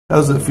How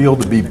does it feel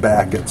to be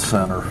back at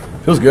center?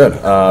 Feels good.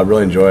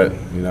 Really enjoy it.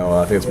 You know,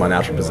 I think it's my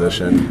natural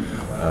position.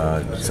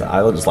 I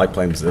just like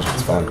playing position.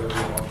 It's fun.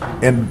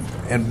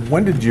 And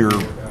when did your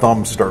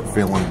thumb start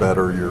feeling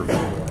better?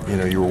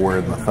 You were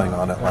wearing the thing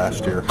on it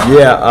last year.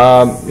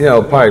 Yeah,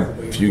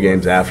 probably a few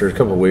games after, a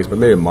couple of weeks, but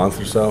maybe a month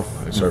or so,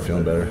 I started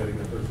feeling better.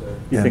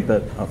 You think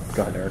that? Oh,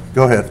 go ahead, Eric.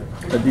 Go ahead.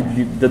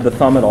 Did the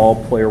thumb at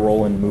all play a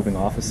role in moving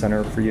off a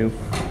center for you?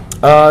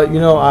 I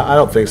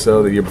don't think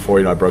so. The year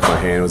before, I broke my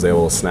hand, was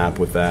able to snap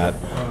with that.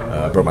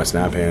 I broke my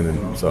snap hand,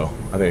 and so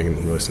I think I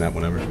can really snap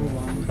whenever.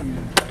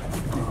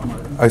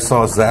 I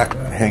saw Zach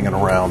hanging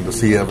around. Does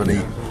he have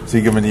any? Is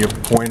he giving you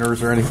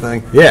pointers or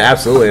anything? Yeah,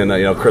 absolutely.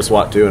 And Chris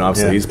Watt too, and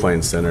obviously he's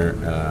playing center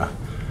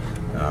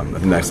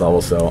at the next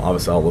level. So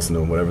obviously I'll listen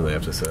to them, whatever they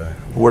have to say.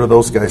 What are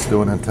those guys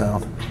doing in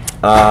town?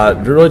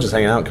 They're really just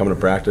hanging out, coming to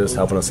practice,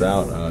 helping us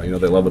out. They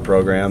love the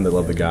program, they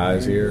love the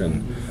guys here,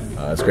 and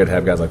it's great to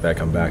have guys like that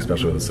come back,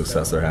 especially with the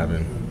success they're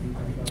having.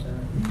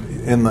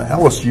 In the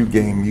LSU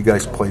game, you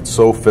guys played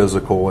so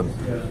physical,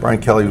 and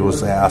Brian Kelly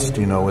was asked,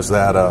 is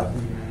that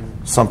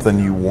something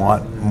you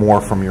want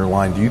more from your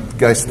line? Do you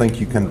guys think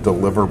you can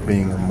deliver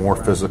being a more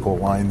physical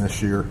line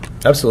this year?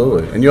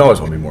 Absolutely, and you always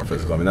want to be more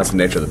physical. I mean, that's the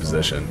nature of the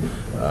position.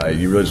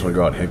 You really just want to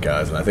go out and hit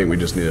guys, and I think we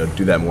just need to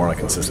do that more on a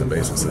consistent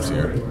basis this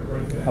year.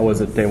 How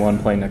was it day one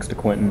playing next to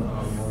Quentin?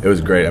 It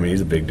was great. I mean,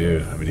 he's a big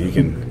dude. I mean,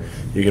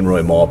 he can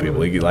really maul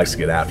people. He likes to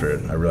get after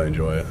it. I really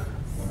enjoy it.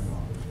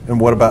 And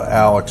what about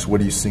Alex? What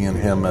do you see in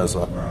him as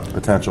a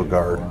potential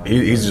guard?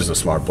 He's just a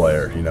smart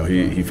player.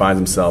 He finds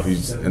himself.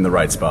 He's in the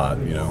right spot.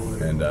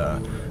 And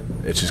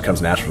it just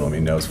comes natural to him. He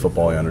knows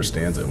football. He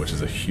understands it, which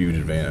is a huge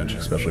advantage,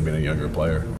 especially being a younger player.